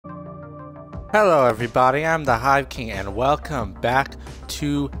Hello everybody, I'm the Hive King and welcome back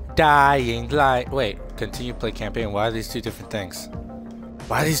to Dying Light. Wait, continue play campaign. Why are these two different things?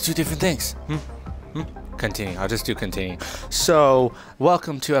 Why are these two different things? Continue. I'll just do continue. So,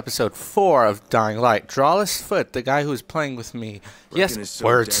 welcome to episode 4 of Dying Light. Drawless Foot, the guy who's playing with me. Yes, is so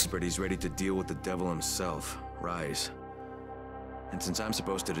words. Desperate, he's ready to deal with the devil himself, Rise. And since I'm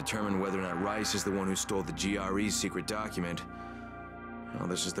supposed to determine whether or not Rise is the one who stole the GRE's secret document, well,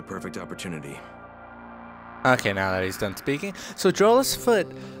 this is the perfect opportunity. Okay, now that he's done speaking. So Drawless Foot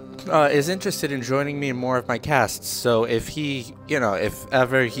is interested in joining me in more of my casts. So if he, if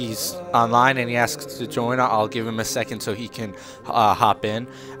ever he's online and he asks to join, I'll give him a second so he can hop in.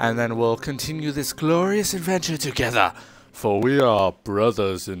 And then we'll continue this glorious adventure together. For we are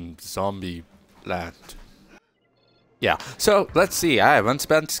brothers in zombie land. Yeah, so let's see. I have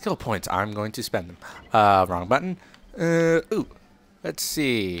unspent skill points. I'm going to spend them. Wrong button. Let's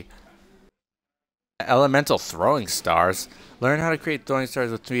see. Elemental throwing stars. Learn how to create throwing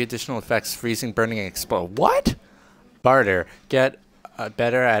stars with 3 additional effects: freezing, burning, and explode. What? Barter. Get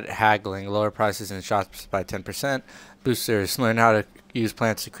better at haggling. Lower prices in shops by 10%. Boosters. Learn how to use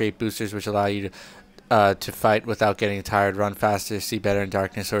plants to create boosters, which allow you to fight without getting tired. Run faster. See better in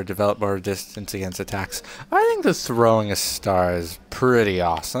darkness, or develop more resistance against attacks. I think the throwing a star is pretty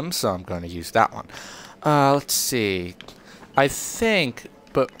awesome, so I'm going to use that one. Let's see. I think,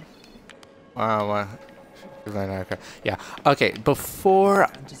 but yeah. Okay, before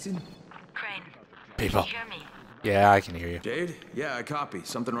Crane, people. can you hear me? Yeah, I can hear you. Jade? Yeah, I copy.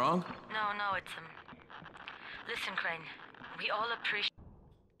 Something wrong? No, it's listen, Crane. We all appreciate.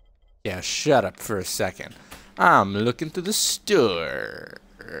 Yeah, shut up for a second. I'm looking through the store.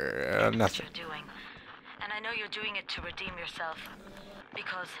 What Nothing. you're doing, and I know you're doing it to redeem yourself,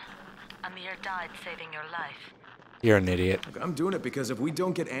 because Amir died saving your life. You're an idiot. Look, I'm doing it because if we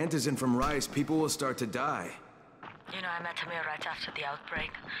don't get Antizin from Rise, people will start to die. You know, I met Amir right after the outbreak.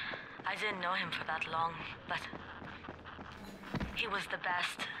 I didn't know him for that long, but he was the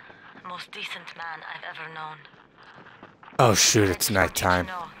best, most decent man I've ever known. Oh shoot, I it's just want you to nighttime.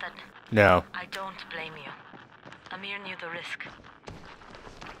 know that No. I don't blame you. Amir knew the risk.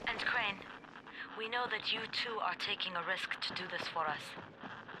 And Crane, we know that you too are taking a risk to do this for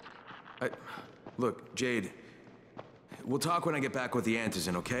us. Look, Jade, we'll talk when I get back with the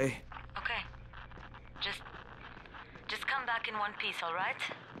Antizin, okay? Okay. Just come back in one piece, all right?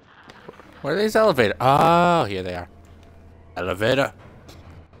 Where are these elevators? Oh, here they are. Elevator.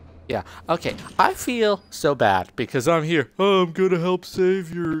 Yeah, okay. I feel so bad because I'm here. Oh, I'm gonna help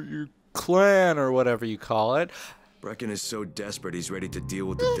save your clan or whatever you call it. Brecken is so desperate, he's ready to deal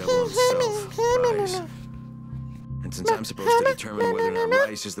with the devil himself, Rise. And since I'm supposed to determine whether or not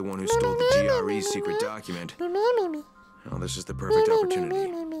Rise is the one who stole the GRE's secret document, well, this is the perfect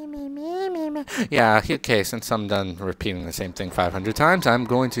opportunity. Yeah, okay, since I'm done repeating the same thing 500 times, I'm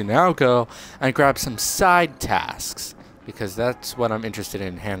going to now go and grab some side tasks, because that's what I'm interested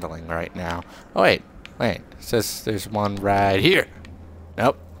in handling right now. Oh, wait. It says there's one right here.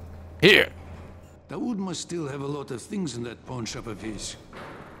 Nope. Here. Dawood must still have a lot of things in that pawn shop of his.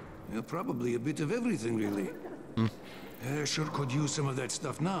 Yeah, probably a bit of everything, really. Sure could use some of that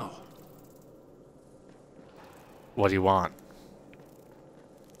stuff now. What do you want?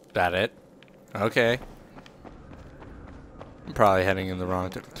 That it? Okay. I'm probably heading in the wrong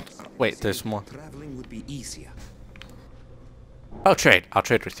direction. Wait, there's more. Traveling would be easier. Oh, trade. I'll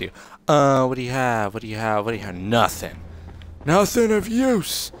trade with you. What do you have? What do you have? What do you have? Nothing. Nothing of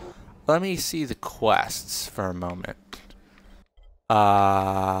use. Let me see the quests for a moment.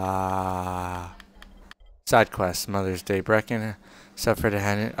 Side quests. Mother's Day. Brecken. Suffered a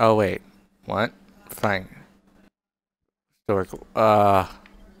hand. Oh, wait. What? Fine. Historical.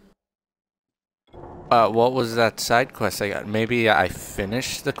 What was that side quest I got? Maybe I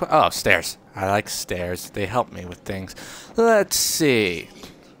finished the quest. Oh, stairs. I like stairs. They help me with things. Let's see.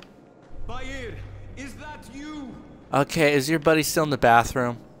 Bayir, is that you? Okay, is your buddy still in the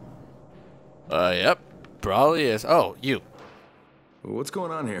bathroom? Yep. Probably is. Oh, you. What's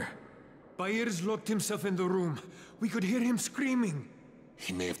going on here? Bayir's locked himself in the room. We could hear him screaming.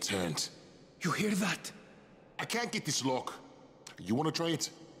 He may have turned. You hear that? I can't get this lock. You want to try it?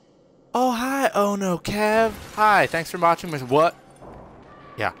 Oh, hi. Oh, no, Kev. Hi, thanks for watching with what?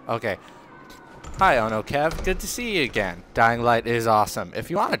 Yeah, okay. Hi, oh no, Kev. Good to see you again. Dying Light is awesome. If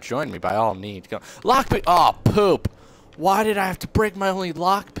you want to join me, by all means, go. Lockpick. Oh, poop. Why did I have to break my only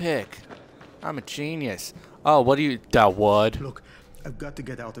lockpick? I'm a genius. Oh, what do you... Dawood? Look, I've got to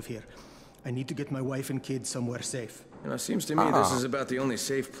get out of here. I need to get my wife and kids somewhere safe. You know, it seems to me this is about the only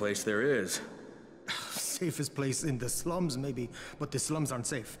safe place there is. Safest place in the slums, maybe, but the slums aren't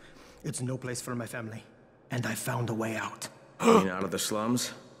safe. It's no place for my family. And I found a way out. You mean out of the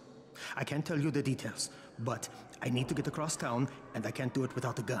slums? I can't tell you the details, but I need to get across town, and I can't do it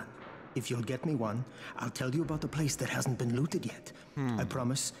without a gun. If you'll get me one, I'll tell you about the place that hasn't been looted yet. I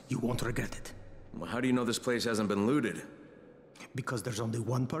promise you won't regret it. Well, how do you know this place hasn't been looted? Because there's only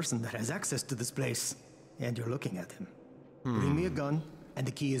one person that has access to this place, and you're looking at him. Bring me a gun, and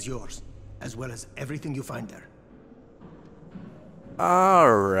the key is yours, as well as everything you find there.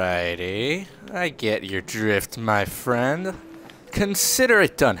 Alrighty. I get your drift, my friend. Consider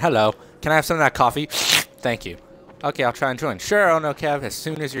it done. Hello. Can I have some of that coffee? Thank you. Okay, I'll try and join. Sure, oh no, Kev, as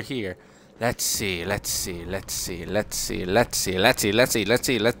soon as you're here. Let's see.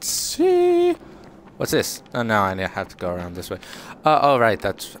 What's this? Oh, no, I have to go around this way. Oh, right,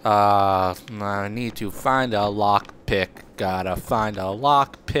 that's, I need to find a lockpick. Gotta find a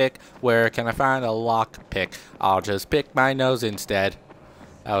lockpick. Where can I find a lockpick? I'll just pick my nose instead.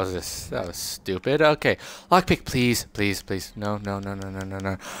 That was stupid. Okay, lockpick, please. No.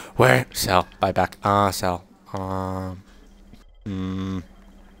 Where? Sell. Buy back. Sell.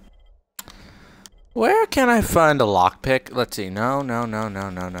 Where can I find a lockpick? Let's see. No.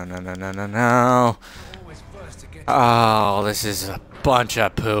 Oh, this is a bunch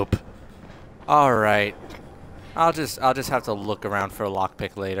of poop. All right. I'll just have to look around for a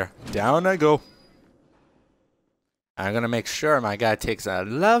lockpick later. Down I go. I'm gonna make sure my guy takes a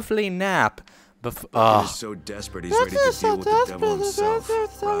lovely nap before. He's so desperate he's ready to deal with the devil himself.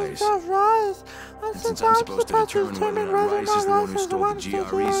 Rise. And since I'm supposed to determine whether or not Rice is the one who stole the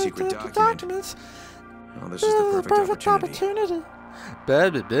GRE secret document, well, this is the perfect opportunity. I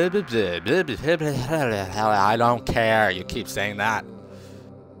don't care. You keep saying that.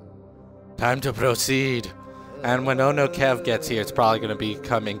 Time to proceed. And when Oh No Kev gets here, it's probably going to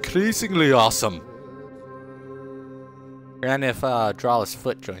become increasingly awesome. And if Drawless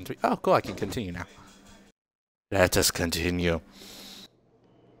Foot joins me. Oh, cool. I can continue now. Let us continue.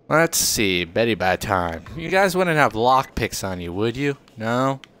 Let's see. Betty by time. You guys wouldn't have lockpicks on you, would you?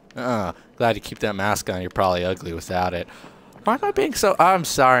 No? Glad you keep that mask on. You're probably ugly without it. Why am I being so... I'm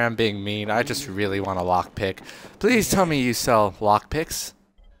sorry I'm being mean. I just really want a lockpick. Please tell me you sell lockpicks.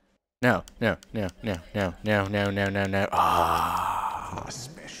 No. Ah. A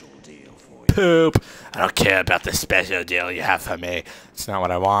special deal for you. Poop. I don't care about the special deal you have for me. It's not what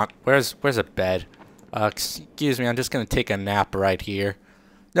I want. Where's a bed? Excuse me. I'm just gonna take a nap right here.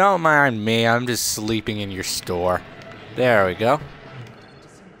 Don't mind me. I'm just sleeping in your store. There we go.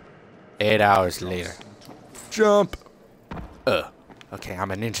 8 hours later. Jump. Okay,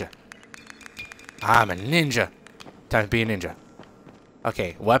 I'm a ninja. Time to be a ninja.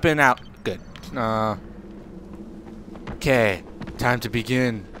 Okay, weapon out. Good. Okay, time to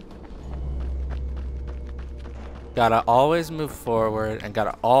begin. Gotta always move forward and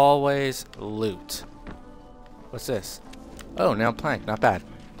gotta always loot. What's this? Oh, nail plank. Not bad.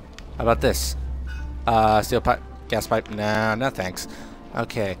 How about this? Steel pipe. Gas pipe. Nah, no thanks.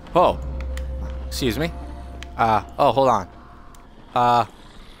 Okay. Oh. Excuse me. Oh, hold on.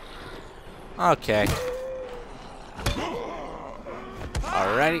 Okay.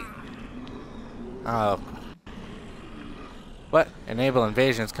 Alrighty. Oh. What? Enable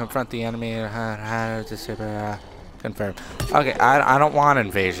invasions. Confront the enemy. Confirm. Okay, I don't want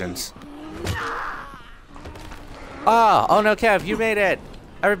invasions. Oh no, Kev, you made it.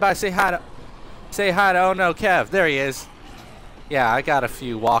 Everybody say hi to Oh no, Kev. There he is. Yeah, I got a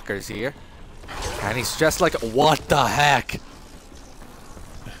few walkers here. And he's just like, what the heck?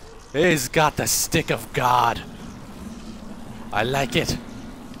 He's got the stick of God. I like it.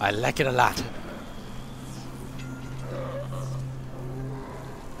 I like it a lot.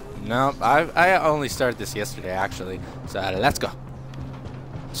 No, I only started this yesterday, actually. So let's go.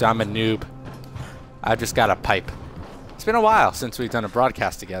 So I'm a noob. I've just got a pipe. It's been a while since we've done a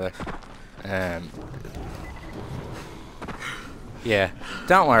broadcast together. Yeah,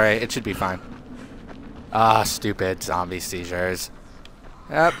 don't worry. It should be fine. Stupid zombie seizures.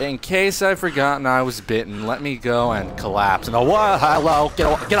 Yep, in case I've forgotten I was bitten, let me go and collapse. And what? Hello? Get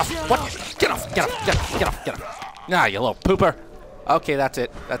off. Get off. What? Get off. Get off. Get off. Get off. Get off. Nah, you little pooper. Okay, that's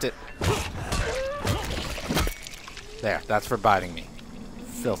it. That's it. There, that's for biting me.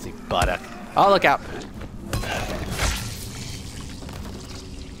 Filthy buttock. Oh, look out.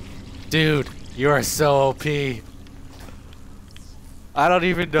 Dude, you are so OP. I don't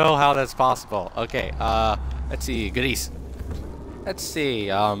even know how that's possible. Okay, let's see. Goodies. Let's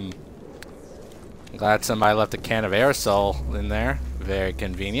see, I'm glad somebody left a can of aerosol in there. Very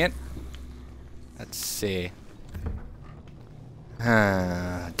convenient. Let's see.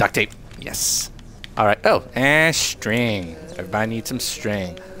 Duct tape. Yes. Alright. Oh, and string. Everybody needs some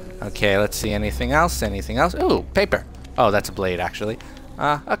string. Okay, let's see. Anything else? Anything else? Ooh, paper. Oh, that's a blade, actually.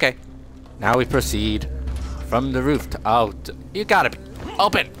 Okay. Now we proceed from the roof to... Oh, you gotta be...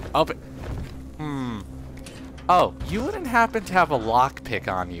 Open! Open! Oh, you wouldn't happen to have a lockpick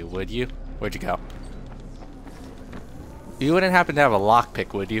on you, would you? Where'd you go? You wouldn't happen to have a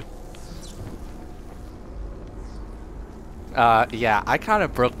lockpick, would you? Yeah, I kind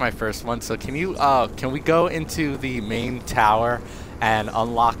of broke my first one, so can we go into the main tower and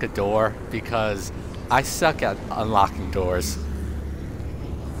unlock a door? Because I suck at unlocking doors.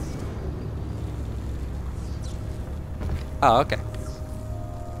 Oh, okay.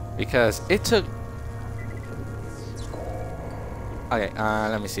 Because it took... Okay,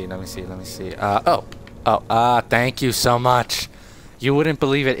 let me see. Thank you so much. You wouldn't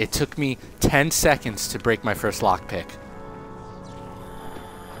believe it. It took me 10 seconds to break my first lockpick.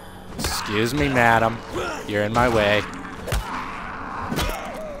 Excuse me, madam. You're in my way.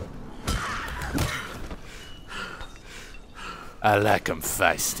 I like 'em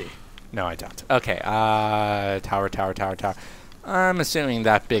feisty. No, I don't. Okay, tower. I'm assuming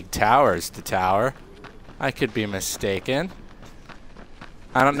that big tower is the tower. I could be mistaken.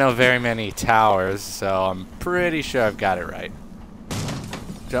 I don't know very many towers, so I'm pretty sure I've got it right.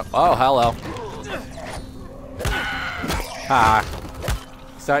 Jump. Oh, hello. Ah.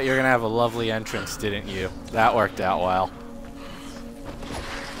 Thought you were gonna have a lovely entrance, didn't you? That worked out well.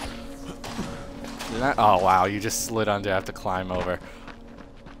 Oh, wow, you just slid under, I have to climb over.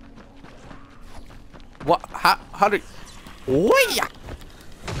 What? How did... Whee!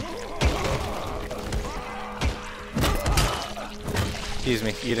 Excuse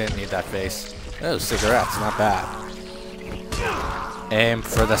me, you didn't need that face. Oh, cigarettes, not bad. Aim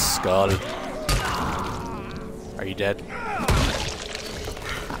for the skull. Are you dead?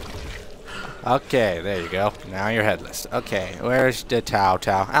 Okay, there you go. Now you're headless. Okay, where's the Tao?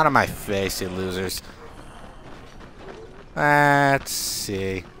 Out of my face, you losers. Let's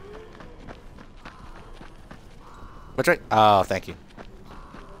see. Which way? Oh, thank you.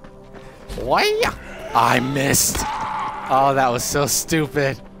 Why? I missed. Oh, that was so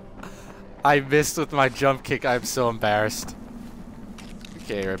stupid. I missed with my jump kick. I'm so embarrassed.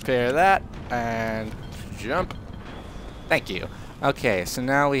 Okay, repair that and jump. Thank you. Okay, so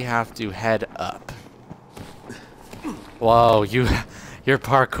now we have to head up. Whoa, your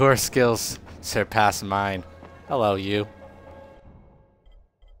parkour skills surpass mine. Hello, you.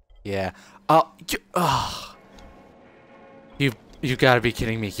 Yeah. You gotta be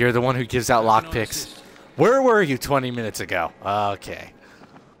kidding me. You're the one who gives out lockpicks. Where were you 20 minutes ago? Okay.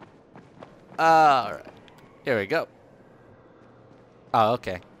 Alright. Here we go. Oh,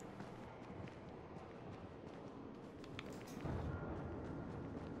 okay.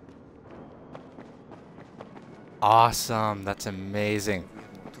 Awesome. That's amazing.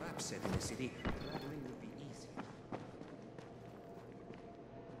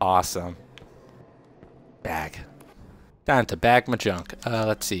 Awesome. Bag. Time to bag my junk.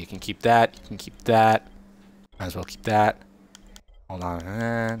 Let's see. You can keep that. You can keep that. Might as well keep that. Hold on.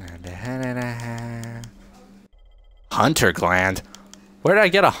 Hunter gland? Where did I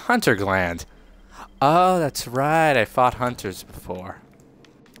get a hunter gland? Oh, that's right. I fought hunters before.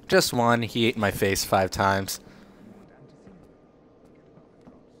 Just one. He ate my face 5 times.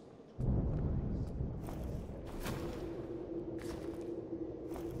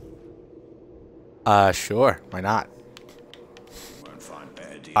 Sure. Why not?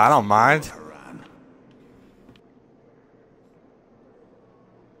 I don't mind.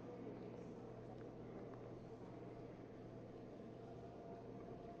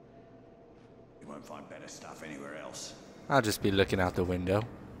 You won't find better stuff anywhere else. I'll just be looking out the window.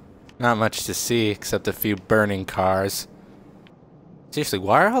 Not much to see except a few burning cars. Seriously,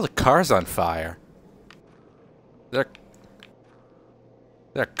 why are all the cars on fire? Is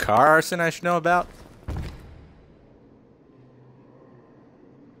there a car arson I should know about?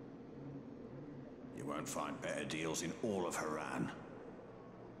 You won't find better deals in all of Haran.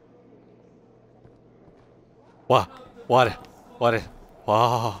 What? Whoa.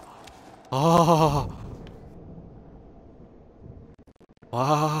 Oh.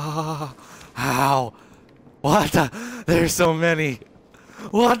 Wow. How? What the? There's so many.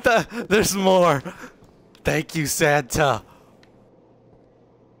 What the? There's more. Thank you, Santa.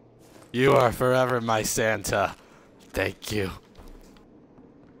 You are forever my Santa. Thank you.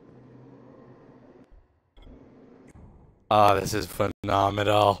 Oh, this is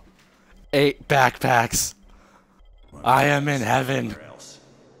phenomenal. 8 backpacks. I am in heaven.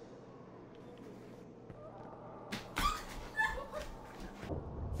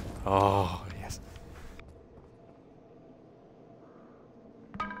 Oh, yes.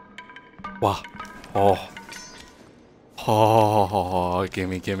 Wow. Oh. Oh,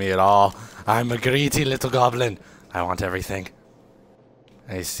 gimme it all. I'm a greedy little goblin. I want everything.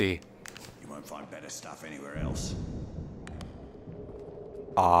 I see. You won't find better stuff anywhere else.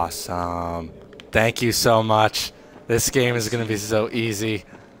 Awesome. Thank you so much. This game is gonna be so easy.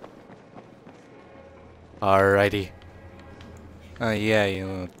 Alrighty. Oh yeah, you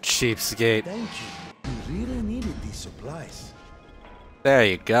little cheapskate. Thank you. You really needed these supplies. There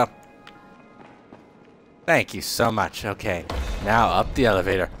you go. Thank you so much. Okay, now up the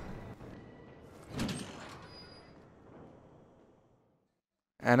elevator.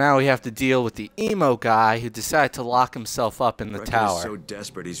 And now we have to deal with the emo guy who decided to lock himself up in the Record tower. is so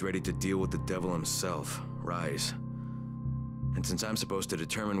desperate he's ready to deal with the devil himself, Rise. And since I'm supposed to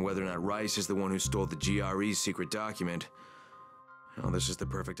determine whether or not Rice is the one who stole the GRE's secret document, well, this is the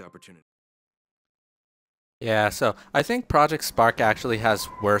perfect opportunity. Yeah, so I think Project Spark actually has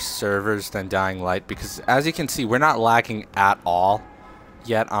worse servers than Dying Light because, as you can see, we're not lagging at all.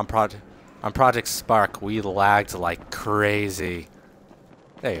 Yet on Project Spark, we lagged like crazy.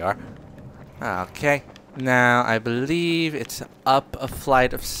 There you are. Okay. Now, I believe it's up a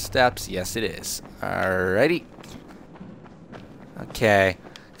flight of steps. Yes, it is. Alrighty. Okay.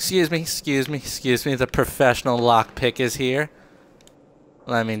 Excuse me. The professional lockpick is here.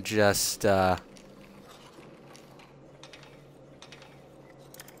 Let me just,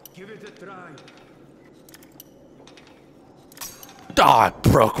 Give it a try. Oh, I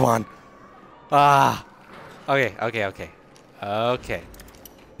broke one. Ah. Okay.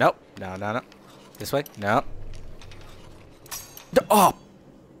 Nope. No. This way? No. Oh!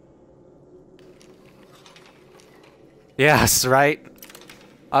 Yes, right?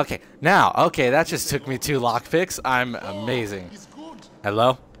 Okay, now, that just took me 2 lockpicks. I'm amazing.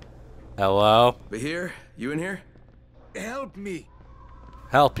 Hello? Hello? Bahir, you in here? Help me.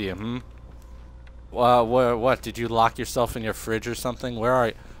 Help you, hmm? What? Did you lock yourself in your fridge or something? Where are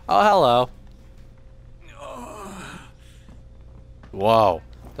you? Oh, hello. Whoa.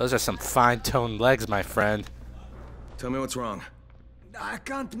 Those are some fine-toned legs, my friend. Tell me what's wrong. I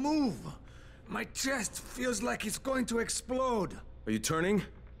can't move. My chest feels like it's going to explode. Are you turning?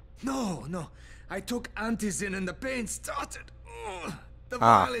 No. I took antizin and the pain started. Ugh. The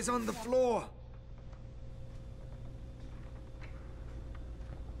vial is on the floor.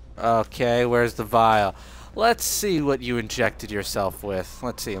 Okay, where's the vial? Let's see what you injected yourself with.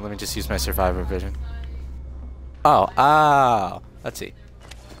 Let's see. Let me just use my survivor vision. Oh. Let's see.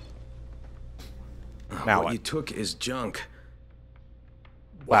 Now what you took is junk.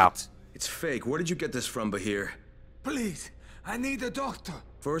 Wow. What? It's fake. Where did you get this from, Bahir? Please, I need a doctor.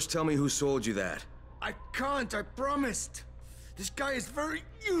 First, tell me who sold you that. I can't, I promised. This guy is very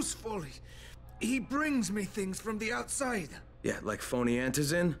useful. He brings me things from the outside. Yeah, like phony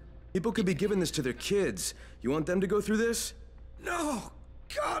antizin? People could be giving this to their kids. You want them to go through this? No!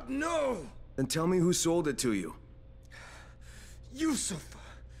 God, no! Then tell me who sold it to you. Yusuf.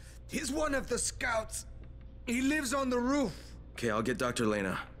 He's one of the scouts. He lives on the roof. Okay, I'll get Dr.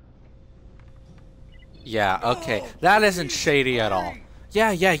 Lena. Yeah, okay. That isn't shady at all.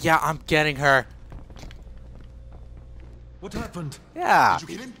 Yeah, I'm getting her. What happened? Yeah. Did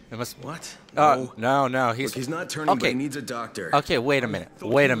you get him? It must. What? No. No. Look, he's not turning, but he needs a doctor. Okay, wait a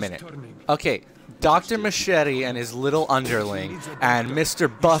minute. Okay, Dr. Machete and his little underling and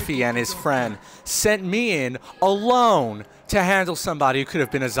Mr. Buffy and his friend sent me in alone to handle somebody who could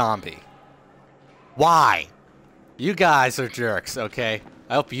have been a zombie. Why? You guys are jerks, okay?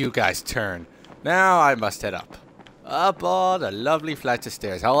 I hope you guys turn. Now I must head up. Up all the lovely flights of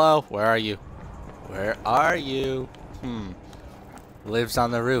stairs. Hello? Where are you? Where are you? Lives on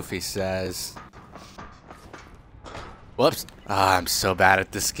the roof, he says. Whoops. Ah, I'm so bad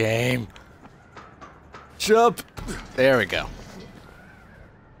at this game. Jump. There we go.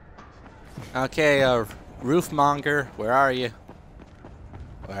 Okay, roofmonger, where are you?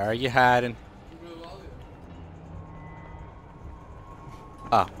 Where are you hiding?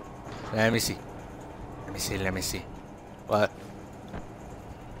 Oh, let me see. Let me see. What?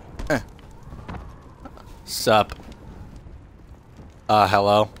 Sup?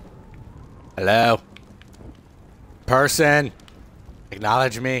 Hello? Hello? Person!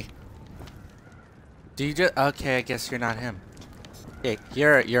 Acknowledge me. Do you just... Okay, I guess you're not him. Hey,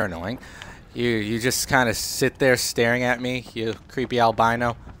 you're annoying. You just kind of sit there staring at me, you creepy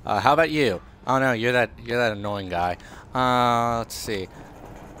albino. How about you? Oh no, you're that annoying guy. Let's see.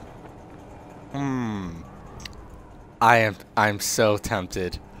 I'm so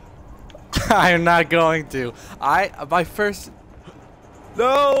tempted. I am not going to. My first...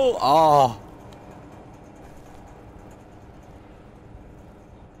 No! Oh.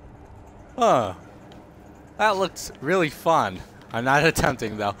 Huh. That looks really fun. I'm not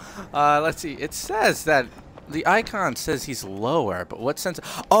attempting though. Let's see. It says that the icon says he's lower, but what sense?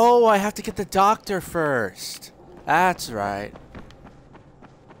 Oh, I have to get the doctor first. That's right.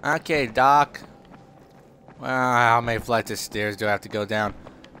 Okay, Doc. How many flights of stairs do I have to go down?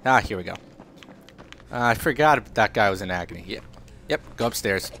 Ah, here we go. I forgot that guy was in agony. Yep. Yep, go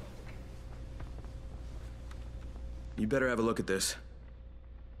upstairs. You better have a look at this.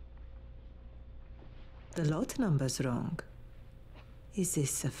 The lot number's wrong. Is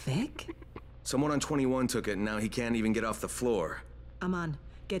this a fake? Someone on 21 took it, and now he can't even get off the floor. Aman,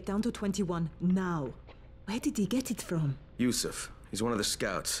 get down to 21 now. Where did he get it from? Yusuf. He's one of the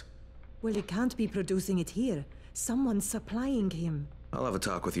scouts. Well, he can't be producing it here. Someone's supplying him. I'll have a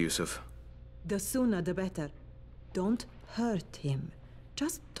talk with Yusuf. The sooner the better. Don't hurt him.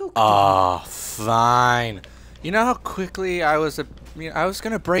 Just talk to him. Oh, fine. You know how quickly I was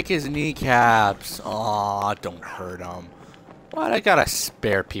gonna break his kneecaps. Aw, don't hurt him. What? I gotta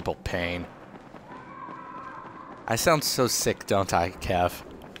spare people pain. I sound so sick, don't I, Kev?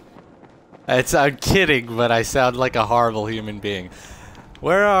 I'm kidding, but I sound like a horrible human being.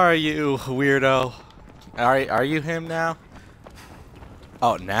 Where are you, weirdo? Are you him now?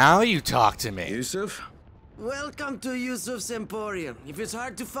 Oh, now you talk to me. Yusuf? Welcome to Yusuf's Emporium. If it's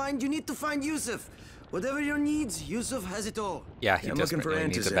hard to find, you need to find Yusuf. Whatever your needs, Yusuf has it all. Yeah, he desperately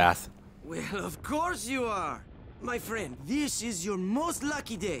needs a bath. Well, of course you are. My friend, this is your most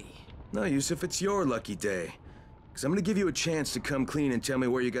lucky day. No, Yusuf, it's your lucky day. Because I'm going to give you a chance to come clean and tell me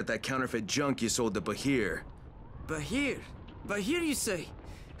where you got that counterfeit junk you sold to Bahir. Bahir? Bahir, you say?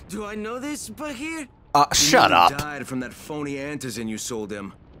 Do I know this, Bahir? Shut up. He died from that phony antizin you sold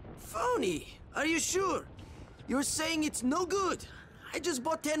him. Phony? Are you sure? You're saying it's no good? I just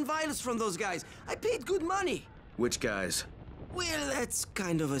bought 10 vials from those guys. I paid good money. Which guys? Well, that's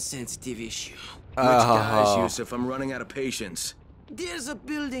kind of a sensitive issue. Which guys, Yusuf? I'm running out of patience. There's a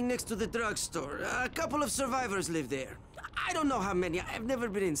building next to the drugstore. A couple of survivors live there. I don't know how many. I've never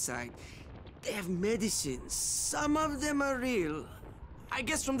been inside. They have medicines. Some of them are real. I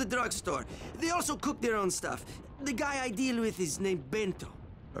guess from the drugstore. They also cook their own stuff. The guy I deal with is named Bento.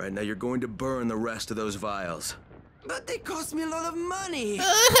 All right, now you're going to burn the rest of those vials. But they cost me a lot of money.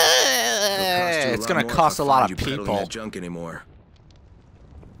 It's gonna cost a lot of people. That junk anymore.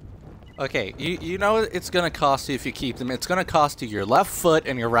 Okay, you know it's gonna cost you if you keep them. It's gonna cost you your left foot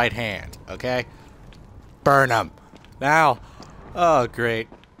and your right hand. Okay, burn them now. Oh great.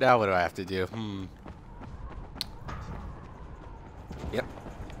 Now what do I have to do? Yep.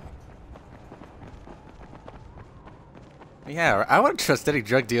 Yeah, I wouldn't trust any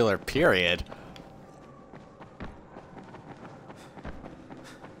drug dealer. Period.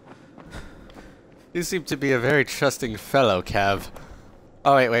 You seem to be a very trusting fellow, Kev.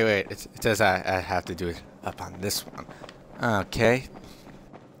 Oh, wait. It says I have to do it up on this one. Okay.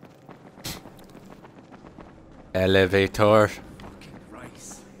 Elevator.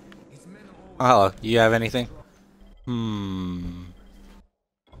 Oh, you have anything? Nah.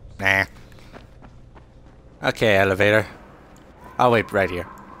 Okay, elevator. I'll wait right here.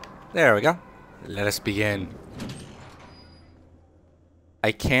 There we go. Let us begin.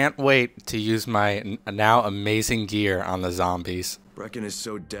 I can't wait to use my now amazing gear on the zombies. Brecken is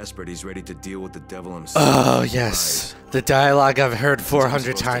so desperate he's ready to deal with the devil himself. Oh, yes. The dialogue I've heard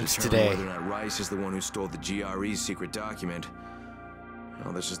 400 times today. Whether or not Rice is the one who stole the GRE's secret document.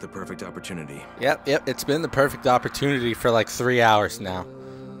 Oh, this is the perfect opportunity. Yep. It's been the perfect opportunity for like 3 hours now.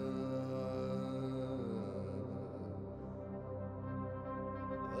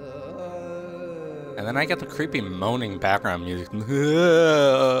 And then I get the creepy moaning background music.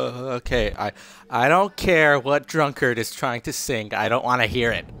 Okay, I don't care what drunkard is trying to sing. I don't want to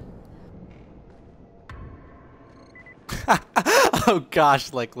hear it. Oh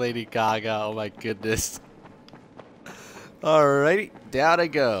gosh, like Lady Gaga. Oh my goodness. Alrighty, down I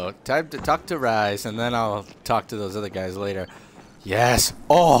go. Time to talk to Rise, and then I'll talk to those other guys later. Yes.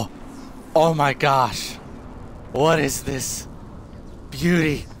 Oh my gosh. What is this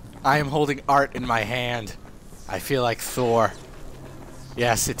beauty? I am holding art in my hand. I feel like Thor.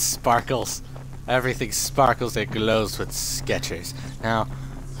 Yes, it sparkles. Everything sparkles and glows with Skechers. Now,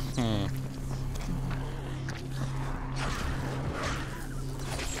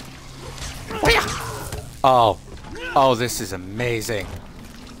 Oh, this is amazing.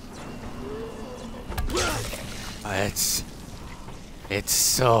 It's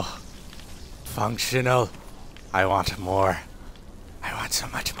so functional. I want more. I want so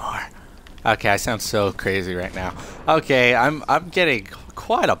much more. Okay, I sound so crazy right now. Okay, I'm getting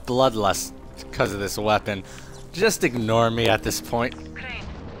quite a bloodlust because of this weapon. Just ignore me at this point. Crane,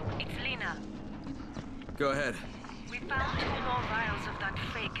 it's Lena. Go ahead. We found 2 more vials of that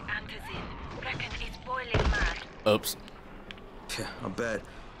fake antizin. Reckon it's boiling mad. Oops. Yeah, I'll bet.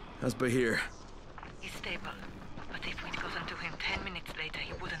 How's Bahir? He's stable. But if we'd gotten to him 10 minutes later,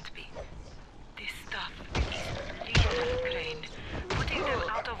 he wouldn't be. This stuff is lethal, Crane. Putting them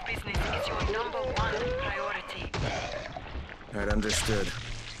out of business is your #1 priority. Alright, understood.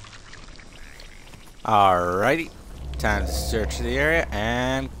 Alrighty. Time to search the area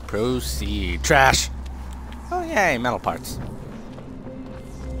and proceed. Trash! Oh yay, metal parts.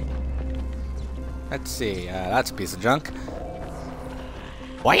 Let's see, that's a piece of junk.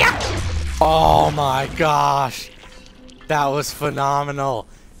 Waya! Oh my gosh! That was phenomenal.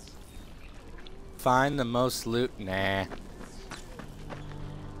 Find the most loot? Nah.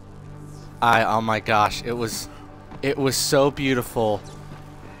 Oh my gosh, it was so beautiful.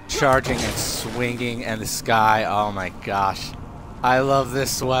 Charging and swinging in the sky. Oh my gosh. I love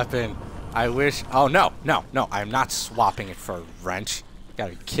this weapon. I wish... Oh, no. I'm not swapping it for a wrench. You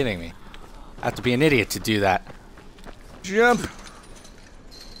gotta be kidding me. I have to be an idiot to do that. Jump.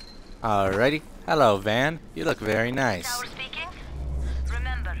 Alrighty. Hello, Van. You look very nice. Tower speaking?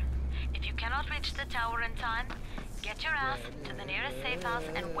 Remember, if you cannot reach the tower in time, get your ass to the nearest safe house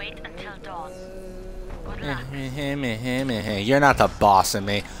and wait until dawn. Good luck. You're not the boss of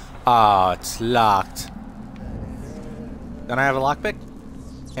me. Oh, it's locked. Don't I have a lockpick?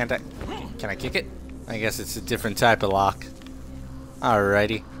 Can't I? Can I kick it? I guess it's a different type of lock.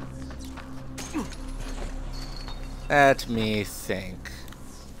 Alrighty. Let me think.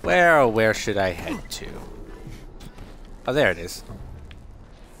 Where should I head to? Oh, there it is.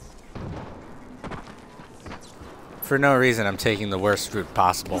 For no reason, I'm taking the worst route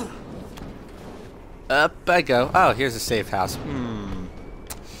possible. Up I go. Oh, here's a safe house.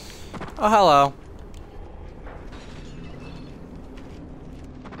 Oh, hello.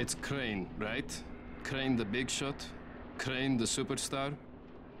 It's Crane, right? Crane the big shot? Crane the superstar?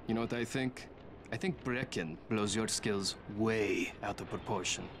 You know what I think? I think Brecken blows your skills way out of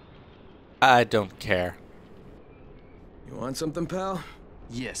proportion. I don't care. You want something, pal?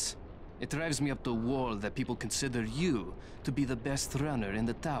 Yes. It drives me up the wall that people consider you to be the best runner in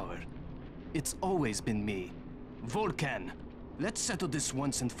the tower. It's always been me. Volcan, let's settle this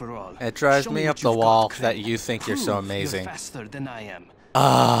once and for all. It drives Show me me up what the you've wall got, that Crane. you think you're so Prove amazing. You're faster than I am.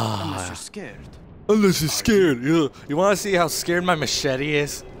 Ah. Unless you're scared. Unless you're scared. Yeah. You want to see how scared my machete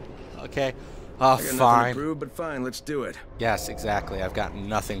is? Okay. Oh, I got nothing fine. to prove, but fine, let's do it. Yes, exactly. I've got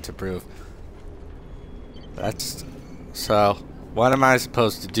nothing to prove. So, what am I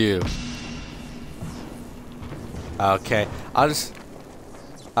supposed to do? Okay.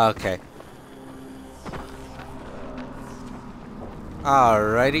 Okay.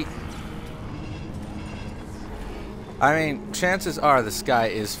 Alrighty. I mean, chances are this guy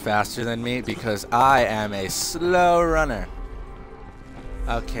is faster than me because I am a slow runner.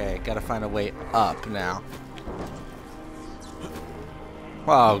 Okay, gotta find a way up now.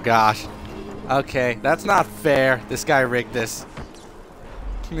 Oh gosh. Okay, that's not fair. This guy rigged this.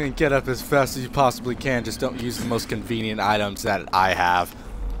 You can get up as fast as you possibly can, just don't use the most convenient items that I have.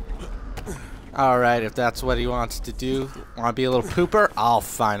 Alright, if that's what he wants to do, wanna be a little pooper? I'll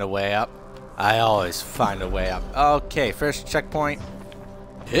find a way up. I always find a way up. Okay, first checkpoint.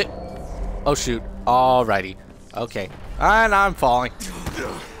 Hit. Oh shoot. Alrighty. Okay. And I'm falling.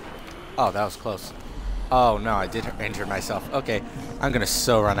 Oh, that was close. Oh no, I did injure myself. Okay, I'm gonna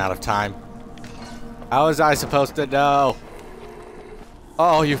so run out of time. How was I supposed to know?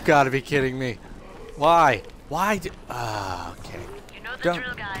 Oh, you've got to be kidding me. Why? Why did... okay. You know the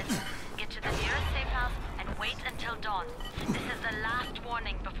drill, guys. Get to the nearest safe house and wait until dawn. This is the last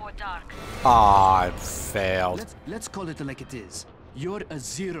warning before dark. Ah, I failed. Let's call it like it is. You're a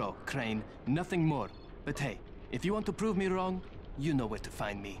 0, Crane. Nothing more. But hey, if you want to prove me wrong, you know where to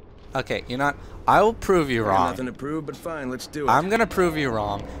find me. Okay, you know what? I will prove you I got wrong. nothing to prove, but fine, let's do it. I'm gonna prove you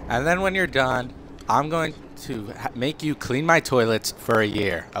wrong, and then when you're done, I'm going to make you clean my toilets for a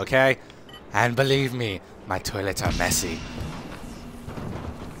year, okay? And believe me, my toilets are messy.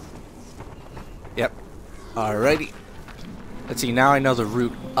 Yep. Alrighty. Let's see, now I know the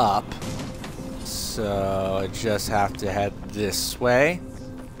route up. So I just have to head this way.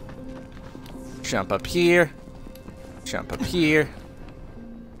 Jump up here. Jump up here.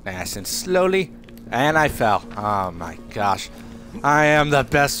 Nice and slowly. And I fell. Oh my gosh. I am the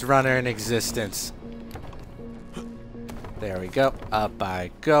best runner in existence. There we go. Up I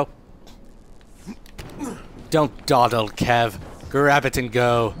go. Don't dawdle, Kev. Grab it and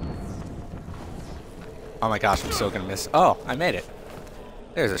go. Oh my gosh, I'm so gonna miss. Oh, I made it.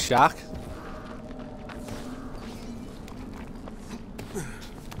 There's a shock.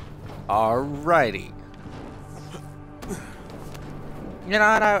 Alrighty. You know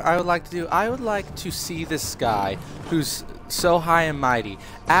what I would like to do? I would like to see this guy, who's so high and mighty,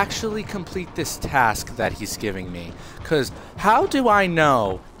 actually complete this task that he's giving me. Because how do I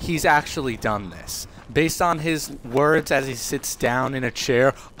know he's actually done this? Based on his words as he sits down in a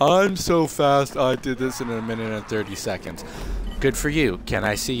chair, I'm so fast, I did this in a minute and 30 seconds. Good for you. Can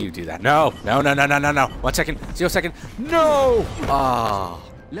I see you do that? No, no, no, no, no, no, no. 1 second, 0 second. No! Ah.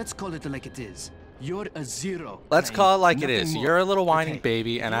 Let's call it like it is. You're a zero. Let's Crane. call it like Nothing it is. more. You're a little whining Okay.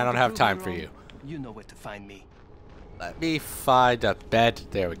 baby, and You I want don't to have prove time me for wrong? you. You know where to find me. Let me find a bed.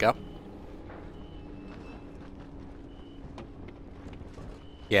 There we go.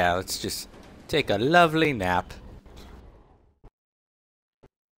 Yeah, let's just take a lovely nap.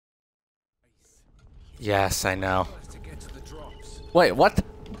 Yes, I know. Wait, what?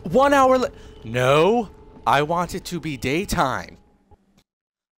 1 hour No! I want it to be daytime.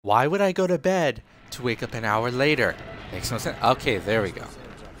 Why would I go to bed to wake up an hour later? Makes no sense. Okay, there we go.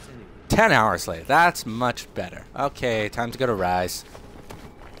 10 hours later. That's much better. Okay, time to go to Rise.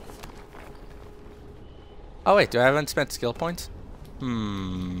 Oh, wait. Do I have unspent skill points?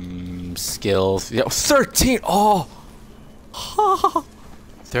 Skills. Yo, 13! Oh!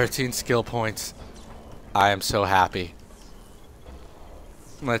 13 skill points. I am so happy.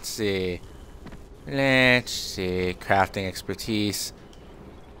 Let's see. Let's see. Crafting expertise.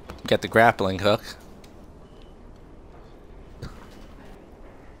 Get the grappling hook.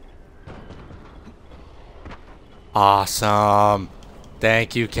 Awesome.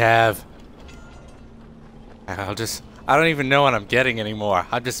 Thank you, Kev. I don't even know what I'm getting anymore.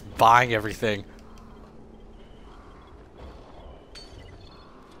 I'm just buying everything.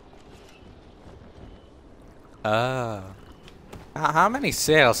 How many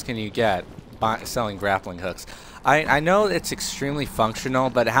sales can you get by selling grappling hooks? I know it's extremely functional,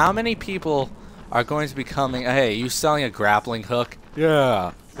 but how many people are going to be coming? Hey, you selling a grappling hook?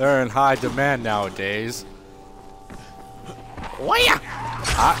 Yeah, they're in high demand nowadays.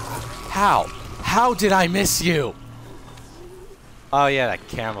 How? How did I miss you? Oh yeah, that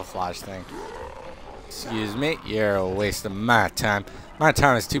camouflage thing. Excuse me, you're a waste of my time. My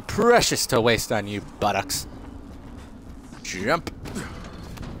time is too precious to waste on you buttocks. Jump.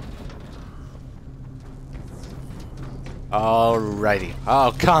 Alrighty.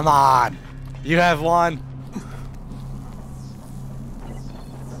 Oh, come on. You have one.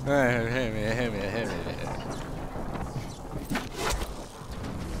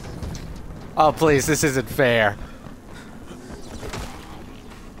 Oh, please, this isn't fair.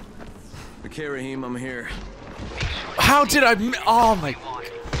 Okay, Raheem, I'm here. How did I oh my...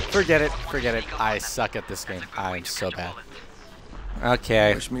 Forget it, forget it. I suck at this game. I'm so bad.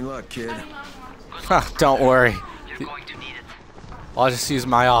 Okay. Wish me luck, kid. Don't worry. I'll just use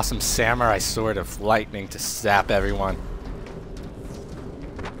my awesome samurai sword of lightning to zap everyone.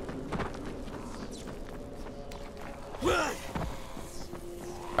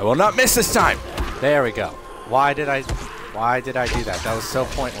 I will not miss this time. There we go. Why did I do that? That was so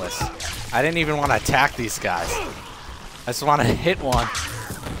pointless. I didn't even want to attack these guys. I just want to hit one.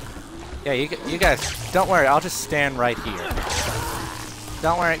 Yeah, you guys, don't worry. I'll just stand right here.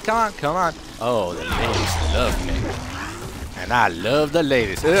 Don't worry. Come on, come on. Oh, the ladies love me. And I love the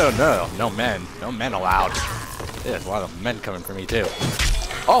ladies. Oh, no. No men. No men allowed. There's a lot of men coming for me, too.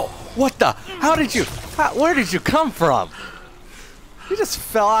 Oh, what the? How did you... where did you come from? You just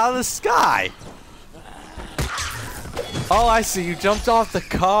fell out of the sky. Oh, I see. You jumped off the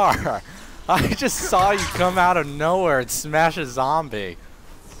car. I just saw you come out of nowhere and smash a zombie.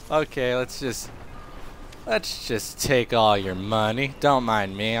 Okay, let's just take all your money. Don't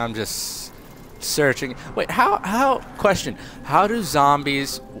mind me. I'm just searching. Wait, question. How do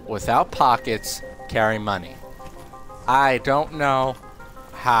zombies without pockets carry money? I don't know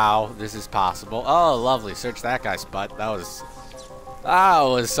how this is possible. Oh, lovely. Search that guy's butt. That was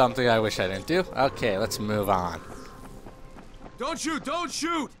something I wish I didn't do. Okay, let's move on. Don't shoot! Don't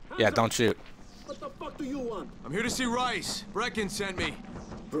shoot! Yeah, don't shoot. What the fuck do you want? I'm here to see Rice. Brecken sent me.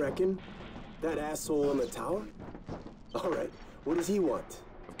 Brecken? That asshole in the tower? Alright, what does he want?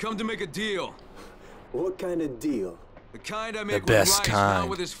 I've come to make a deal. What kind of deal? The kind I make The best with Rice, kind. not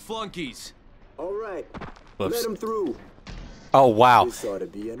with his flunkies. Alright, Whoops. let him through. Oh, wow. This ought to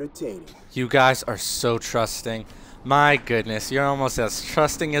be entertaining. You guys are so trusting. My goodness, you're almost as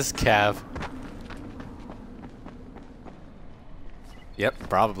trusting as Kev. Yep,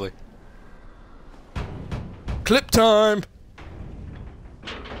 probably. Clip time!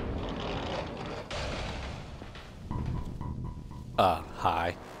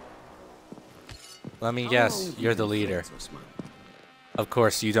 Hi. Let me guess, you're the leader. Of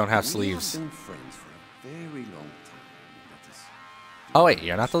course, you don't have sleeves. We have been friends for a very long time. That is Oh wait,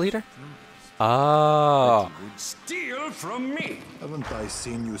 you're not the leader? Oh. Steal from me. Haven't I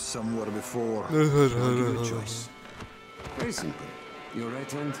seen you somewhere before? I'll give you a choice. Very simple. Your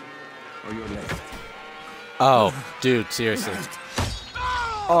right hand or your left? Oh, dude, seriously.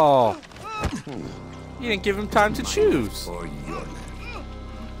 Oh. You didn't give him time to choose. Or your left.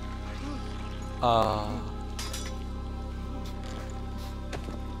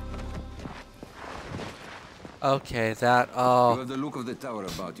 Okay, that, You have the look of the tower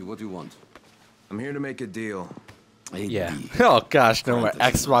about you. What do you want? I'm here to make a deal. Yeah. Oh gosh, no more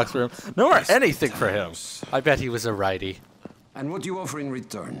Xbox for him. No more anything for him. I bet he was a righty. And what do you offer in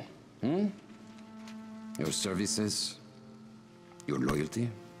return? Your services? Your loyalty?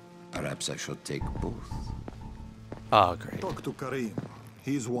 Perhaps I should take both. Oh, great. Talk to Karim.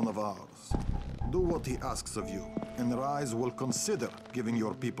 He's one of ours. Do what he asks of you, and Rise will consider giving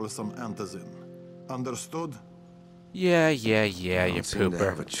your people some antizin. Understood? Yeah, you seem to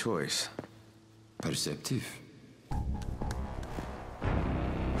have a pooper. choice. Perceptive.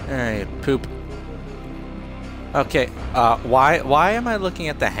 Hey, poop. Okay, why am I looking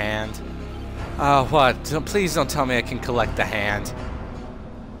at the hand? What? Please don't tell me I can collect the hand.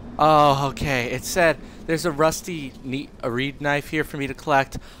 Oh, okay. It said there's a rusty reed knife here for me to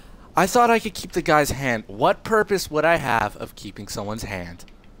collect. I thought I could keep the guy's hand. What purpose would I have of keeping someone's hand?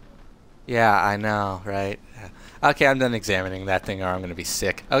 Yeah, I know, right? Okay, I'm done examining that thing or I'm gonna be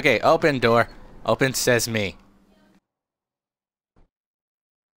sick. Okay, open door. Open says me.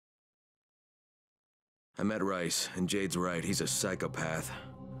 I met Rice, and Jade's right. He's a psychopath.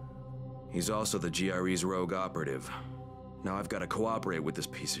 He's also the GRE's rogue operative. Now I've got to cooperate with this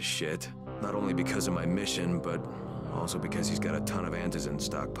piece of shit. Not only because of my mission, but also because he's got a ton of antizin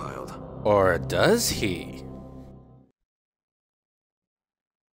stockpiled. Or does he?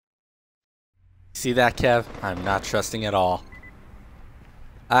 See that, Kev? I'm not trusting at all.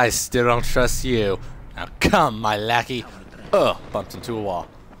 I still don't trust you. Now come, my lackey. Bumped into a wall.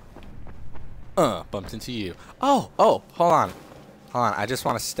 Bumped into you. Oh, hold on. Hold on, I just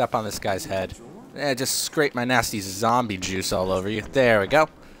want to step on this guy's head. Just scrape my nasty zombie juice all over you. There we go.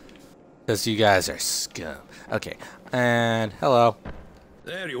 Because you guys are scum. Okay, and hello.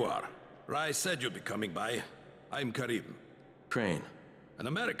 There you are. Rice said you'd be coming by. I'm Karim. Crane. An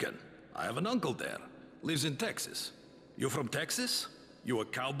American. I have an uncle there. Lives in Texas. You from Texas? You a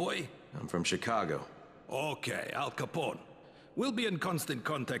cowboy? I'm from Chicago. Okay, Al Capone. We'll be in constant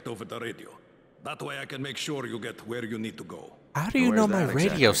contact over the radio. That way I can make sure you get where you need to go. How do you know my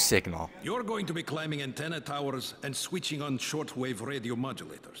radio signal? You're going to be climbing antenna towers and switching on shortwave radio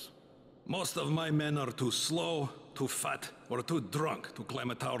modulators. Most of my men are too slow, too fat, or too drunk to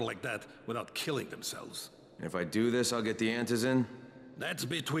climb a tower like that without killing themselves. If I do this, I'll get the antizin? That's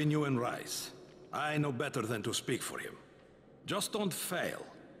between you and Rice. I know better than to speak for him. Just don't fail.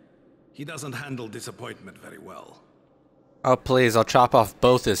 He doesn't handle disappointment very well. Oh, please, I'll chop off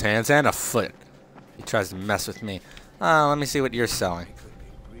both his hands and a foot. He tries to mess with me. Let me see what you're selling.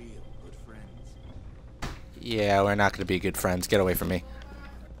 Yeah, we're not going to be good friends. Get away from me.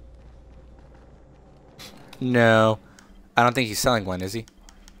 No. I don't think he's selling one, is he?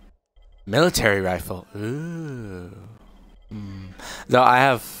 Military rifle. Ooh. Though I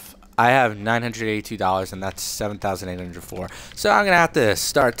have $982 and that's $7,804. So I'm going to have to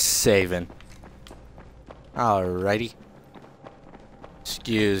start saving. Alrighty.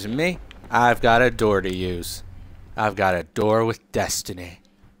 Excuse me. I've got a door to use. I've got a door with destiny.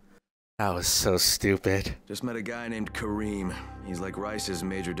 That was so stupid. Just met a guy named Karim. He's like Rice's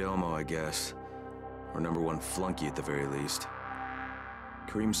major domo, I guess. Or #1 flunky at the very least.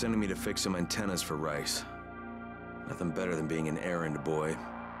 Karim's sending me to fix some antennas for Rice. Nothing better than being an errand boy.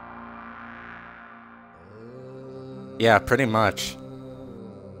 Yeah, pretty much.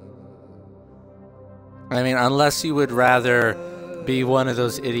 I mean, unless you would rather be one of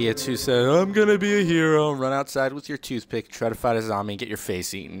those idiots who say, I'm gonna be a hero, and run outside with your toothpick, try to fight a zombie, and get your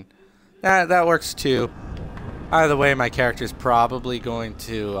face eaten. That works too. Either way, my character's probably going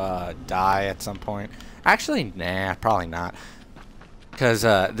to die at some point. Actually, nah, probably not. Because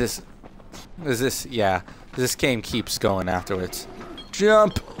this game keeps going afterwards.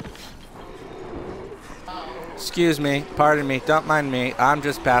 Jump! Excuse me, pardon me, don't mind me. I'm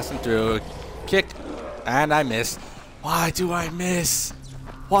just passing through. Kick, and I missed. Why do I miss?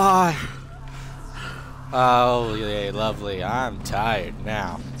 Why? Oh, yeah, lovely. I'm tired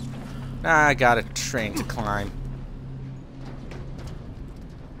now. I got a train to climb.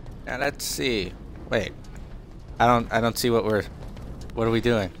 Now let's see. Wait, I don't see what are we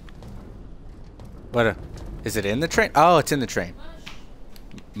doing? Is it in the train? Oh, it's in the train.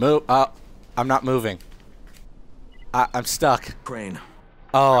 Move. Oh, I'm not moving. I'm stuck. Crane.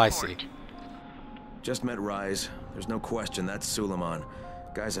 Oh, I see. Just met Rise. There's no question that's Suleiman.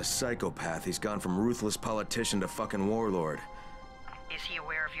 Guy's a psychopath. He's gone from ruthless politician to fucking warlord. Is he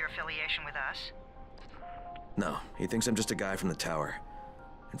aware of your affiliation with us? No, he thinks I'm just a guy from the tower.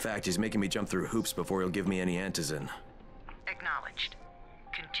 In fact, he's making me jump through hoops before he'll give me any antizin. Acknowledged.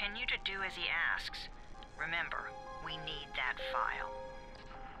 Continue to do as he asks. Remember, we need that file.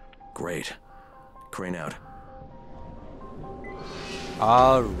 Great. Crane out.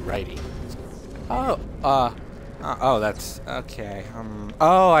 Alrighty. Oh, that's okay.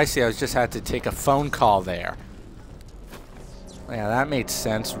 Oh, I see. I just had to take a phone call there. Yeah, that made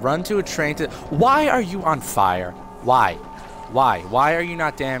sense. Run to a train to... Why are you on fire? Why? Why? Why are you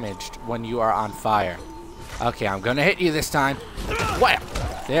not damaged when you are on fire? Okay, I'm gonna hit you this time. Wow!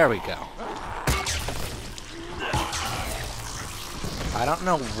 There we go. I don't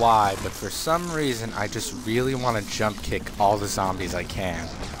know why, but for some reason, I just really want to jump kick all the zombies I can.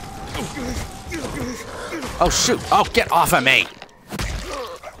 Oh, shoot! Oh, get off of me!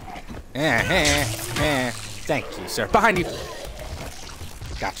 Thank you, sir. Behind you!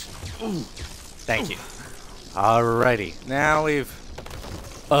 Gotcha. Thank you. Alrighty. Now we've...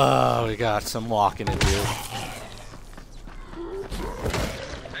 Oh, we got some walking to do.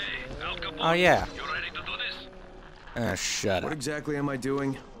 Oh, yeah. You ready to do this? Shut up. What exactly am I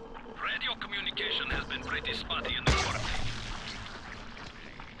doing? Radio communication has been pretty spotty in the north.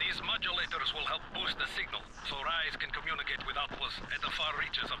 These modulators will help boost the signal, so Rise can communicate with outposts at the far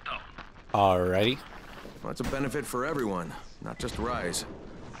reaches of town. Alrighty. Well, that's a benefit for everyone, not just Rise.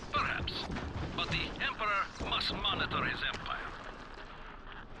 Perhaps, but the Emperor must monitor his empire.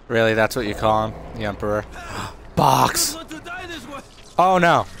 Really, that's what you call him? The Emperor? Box! Oh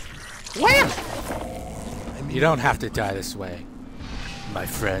no! Wham! You don't have to die this way, my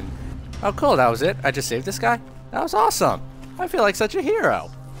friend. Oh cool, that was it? I just saved this guy? That was awesome! I feel like such a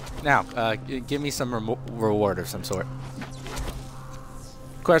hero! Now, give me some reward of some sort.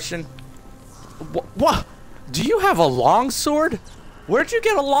 Question. What? Do you have a longsword? Where'd you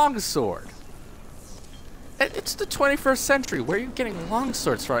get a longsword? It's the 21st century. Where are you getting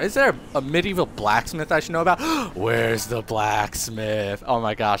longswords from? Is there a medieval blacksmith I should know about? Where's the blacksmith? Oh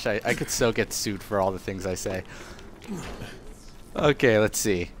my gosh, I could so get sued for all the things I say. Okay, let's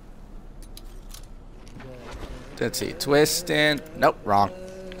see. Let's see. Twist and... Nope, wrong.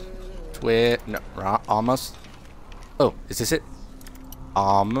 Twist... No, wrong. Almost. Oh, is this it?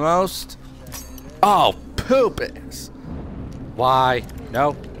 Almost. Oh, poopers. Why?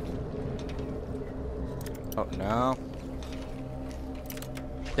 No. Oh, no.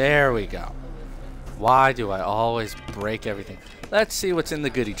 There we go. Why do I always break everything? Let's see what's in the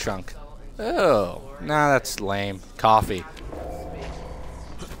goodie trunk. Oh, nah, that's lame. Coffee.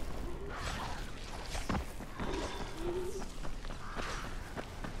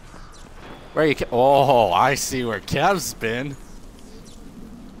 Where you? Oh, I see where Kev's been.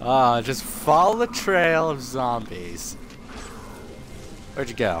 Just follow the trail of zombies. Where'd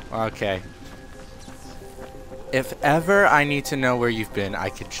you go? Okay. If ever I need to know where you've been, I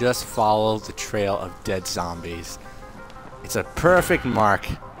could just follow the trail of dead zombies. It's a perfect mark.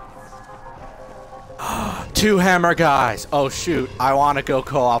 2 hammer guys. Oh shoot, I want to go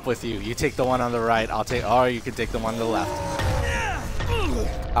co-op with you. You take the one on the right, I'll take, or you can take the one on the left.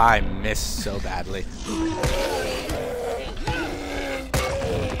 I missed so badly.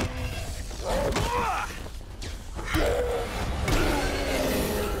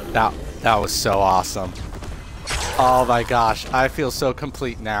 That was so awesome. Oh my gosh, I feel so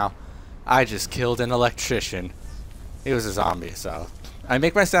complete now. I just killed an electrician. He was a zombie, so I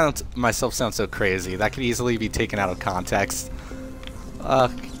make myself sound so crazy. That could easily be taken out of context.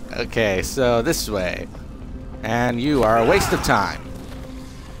 Okay, so this way. And you are a waste of time.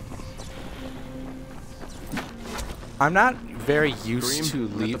 I'm not very used to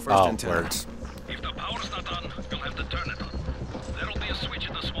leave. Oh, words. If the power's not on, you'll have to turn it on. There'll be a switch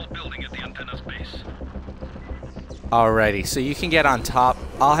in the small building at the antenna's base. Alrighty, so you can get on top.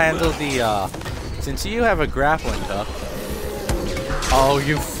 I'll handle the, since you have a grappling hook. Oh,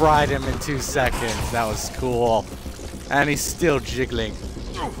 you fried him in 2 seconds. That was cool. And he's still jiggling.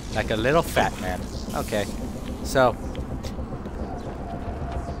 Like a little fat man. Okay, so.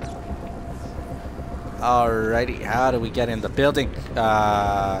 Alrighty, how do we get in the building?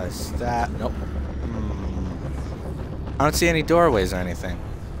 Is that, nope. I don't see any doorways or anything.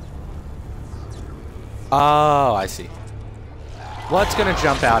 Oh, I see. What's gonna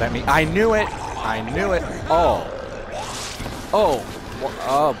jump out at me? I knew it! I knew it! Oh. Oh.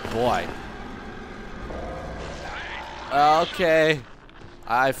 Oh, boy. Okay.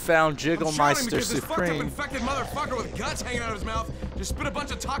 I found Shouting Jigglemeister because this fucked up Supreme. infected motherfucker with guts hanging out of his mouth just spit a bunch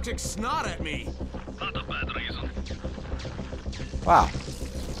of toxic snot at me. Not a bad reason. Wow.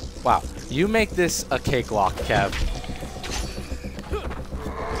 Wow. You make this a cakewalk, Kev.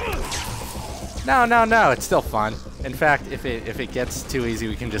 No. It's still fun. In fact, if it gets too easy,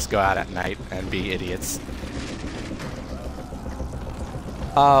 we can just go out at night and be idiots.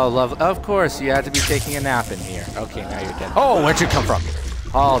 Oh, love. Of course, you had to be taking a nap in here. Okay, now you're dead. Oh, where'd you come from?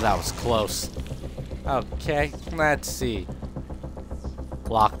 Oh, that was close. Okay, let's see.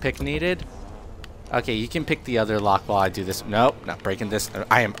 Lockpick needed. Okay, you can pick the other lock while I do this. Nope, not breaking this.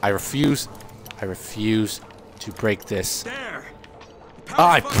 I refuse. I refuse to break this. There. Oh,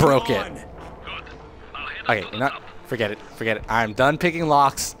 I broke it. Okay, forget it. Forget it. I'm done picking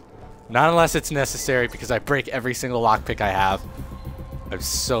locks. Not unless it's necessary, because I break every single lockpick I have. I'm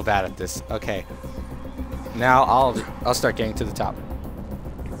so bad at this. Okay. Now I'll start getting to the top.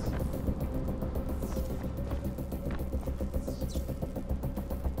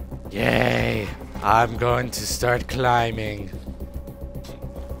 Yay. I'm going to start climbing.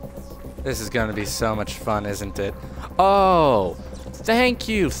 This is going to be so much fun, isn't it? Oh, thank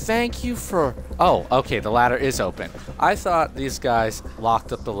you. Thank you for... Oh, okay, the ladder is open. I thought these guys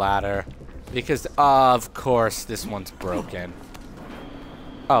locked up the ladder because, of course, this one's broken.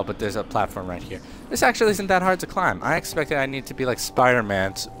 Oh, but there's a platform right here. This actually isn't that hard to climb. I expected I need to be like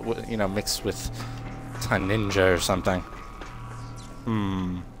Spider-Man, you know, mixed with a ninja or something.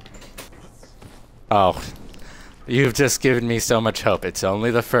 Oh, you've just given me so much hope. It's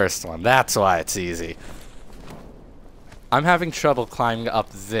only the first one. That's why it's easy. I'm having trouble climbing up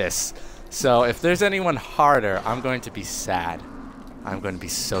this. So if there's anyone harder, I'm going to be sad. I'm going to be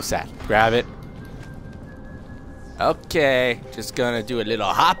so sad. Grab it. Okay, just gonna do a little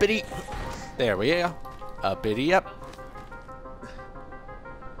hoppity. There we go. Uppity up.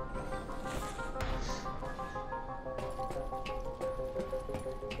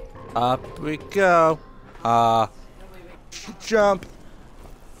 Up we go. Jump.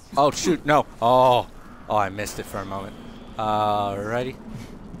 Oh shoot, no. Oh, I missed it for a moment. Alrighty.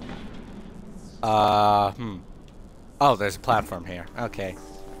 Oh, there's a platform here. Okay.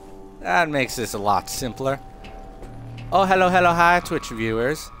 That makes this a lot simpler. Oh, hello, hi, Twitch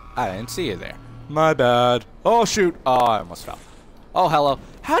viewers. I didn't see you there. My bad. Oh, shoot. Oh, I almost fell. Oh, hello.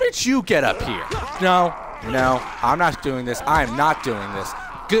 How did you get up here? No, I'm not doing this. I'm not doing this.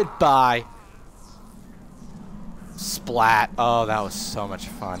 Goodbye. Splat. Oh, that was so much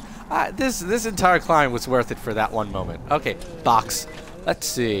fun. This entire climb was worth it for that one moment. Okay, box. Let's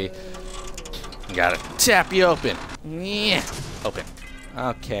see. Gotta tap you open. Yeah. Open.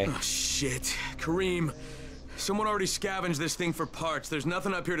 Okay. Oh, shit. Kareem. Someone already scavenged this thing for parts. There's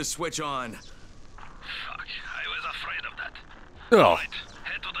nothing up here to switch on. Fuck, I was afraid of that. Oh. Right,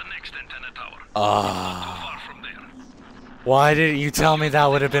 head to the next antenna tower. Ah. Not too far from there. Why didn't you tell me that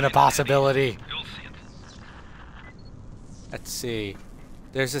would have been a possibility? You'll see it. Let's see.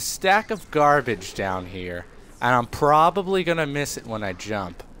 There's a stack of garbage down here, and I'm probably gonna miss it when I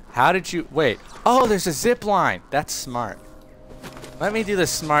jump. How did you... Wait. Oh, there's a zip line. That's smart. Let me do the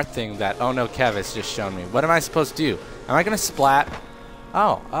smart thing that Oh No Kev has just shown me. What am I supposed to do? Am I going to splat?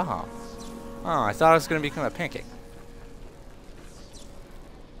 Oh, I thought I was going to become a pancake.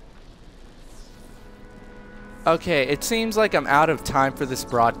 Okay, it seems like I'm out of time for this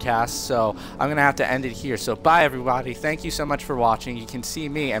broadcast, so I'm going to have to end it here. So bye, everybody. Thank you so much for watching. You can see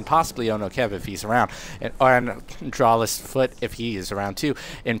me and possibly Oh No Kev if he's around, and Drawless Foot if he is around too,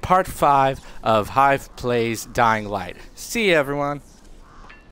 in part 5 of Hive Plays Dying Light. See you, everyone.